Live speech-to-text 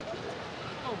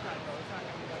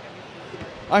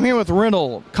I'm here with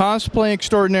Riddle, cosplay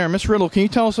extraordinaire. Miss Riddle, can you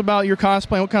tell us about your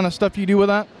cosplay and what kind of stuff you do with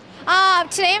that?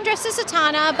 Today I'm dressed as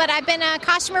Zatanna, but I've been a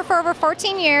costumer for over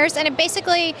 14 years, and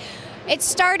it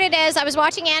started as I was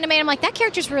watching anime, and I'm like, that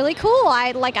character's really cool.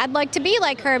 I'd like to be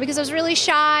like her because I was really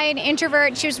shy and introvert,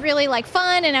 and she was really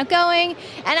fun and outgoing.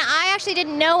 And I actually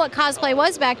didn't know what cosplay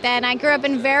was back then. I grew up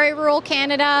in very rural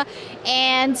Canada,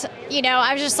 and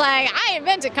I was just like, I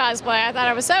invented cosplay. I thought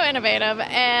I was so innovative,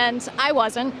 and I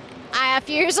wasn't. A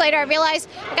few years later, I realized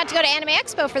I got to go to Anime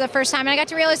Expo for the first time, and I got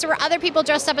to realize there were other people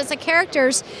dressed up as the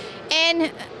characters.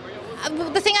 And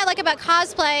the thing I like about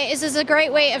cosplay is it's a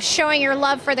great way of showing your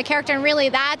love for the character, and really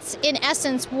that's in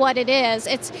essence what it is.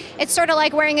 It's sort of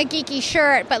like wearing a geeky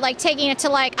shirt, but taking it to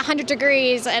 100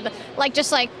 degrees and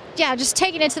just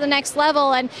taking it to the next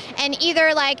level, and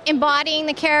either embodying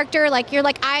the character, you're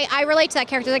I relate to that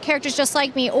character, the character's just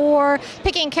like me, or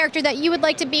picking a character that you would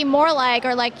like to be more like,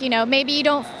 or maybe you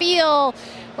don't feel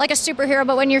like a superhero,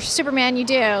 but when you're Superman you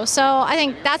do. So I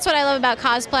think that's what I love about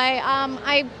cosplay.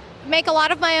 I make a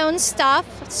lot of my own stuff,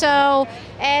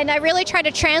 and I really try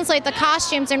to translate the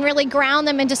costumes and really ground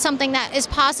them into something that is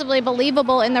possibly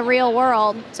believable in the real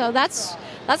world. So that's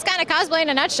kind of cosplay in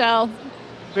a nutshell.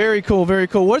 Very cool, very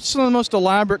cool. What's some of the most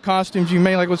elaborate costumes you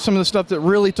made, with some of the stuff that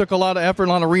really took a lot of effort, a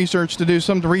lot of research to do,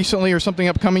 something recently or something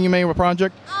upcoming you made with a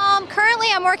project? Currently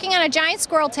I'm working on a giant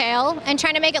squirrel tail and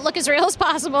trying to make it look as real as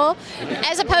possible,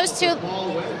 as opposed to...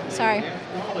 Sorry.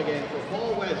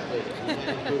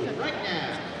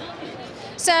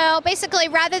 So basically,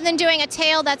 rather than doing a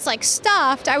tail that's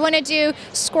stuffed, I want to do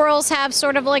squirrels have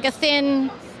sort of a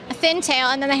thin tail,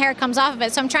 and then the hair comes off of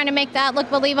it. So I'm trying to make that look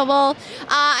believable.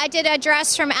 I did a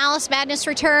dress from Alice Madness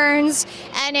Returns,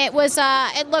 and it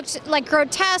looked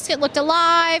grotesque. It looked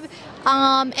alive.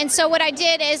 And so what I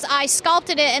did is I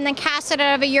sculpted it and then cast it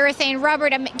out of a urethane rubber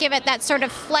to give it that sort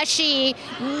of fleshy,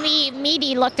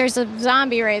 meaty look. There's a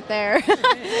zombie right there.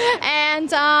 And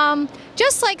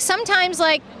just sometimes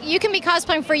you can be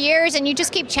cosplaying for years and you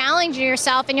just keep challenging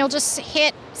yourself, and you'll just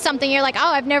hit something. You're like,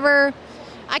 oh,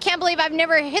 I can't believe I've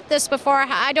never hit this before.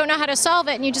 I don't know how to solve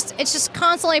it. And it's just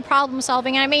constantly problem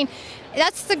solving. And I mean,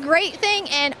 that's the great thing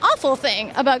and awful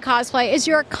thing about cosplay is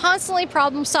you're constantly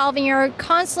problem solving. You're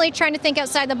constantly trying to think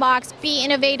outside the box, be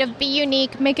innovative, be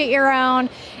unique, make it your own.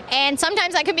 And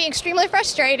sometimes that can be extremely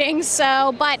frustrating.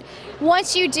 But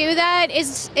once you do that,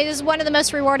 it is one of the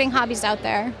most rewarding hobbies out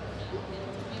there.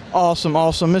 Awesome,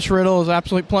 awesome. Miss Riddle, it was an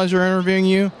absolute pleasure interviewing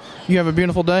you. You have a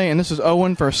beautiful day, and this is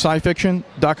Owen for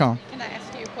SciFiction.com.